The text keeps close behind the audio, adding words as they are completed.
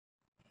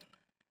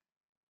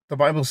The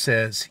Bible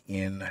says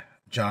in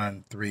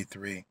John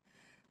 3:3,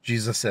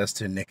 Jesus says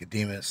to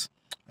Nicodemus,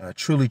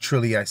 truly,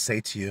 truly, I say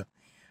to you,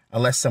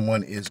 unless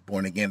someone is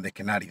born again, they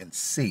cannot even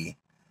see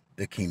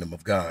the kingdom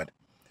of God.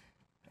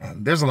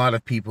 There's a lot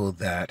of people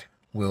that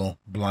will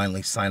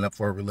blindly sign up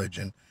for a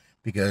religion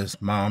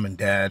because mom and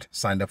dad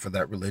signed up for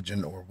that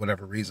religion or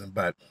whatever reason.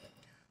 But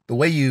the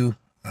way you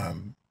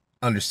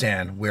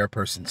understand where a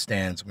person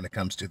stands when it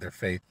comes to their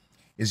faith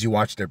is you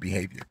watch their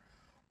behavior.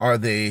 Are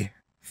they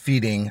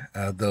feeding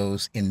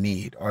those in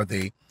need? Are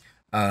they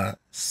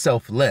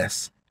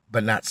selfless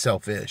but not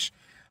selfish?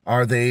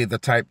 Are they the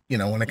type,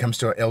 when it comes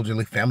to an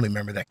elderly family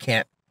member that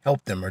can't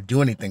help them or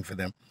do anything for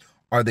them?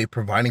 Are they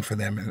providing for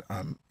them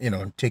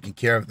and taking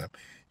care of them?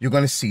 You're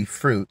going to see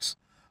fruits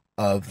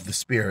of the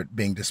Spirit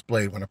being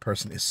displayed when a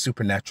person is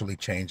supernaturally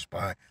changed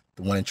by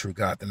the one and true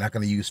God. They're not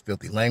going to use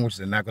filthy language.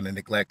 They're not going to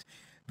neglect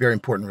very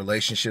important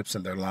relationships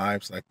in their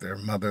lives, like their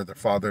mother, their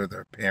father,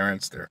 their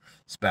parents, their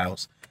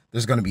spouse.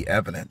 There's going to be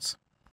evidence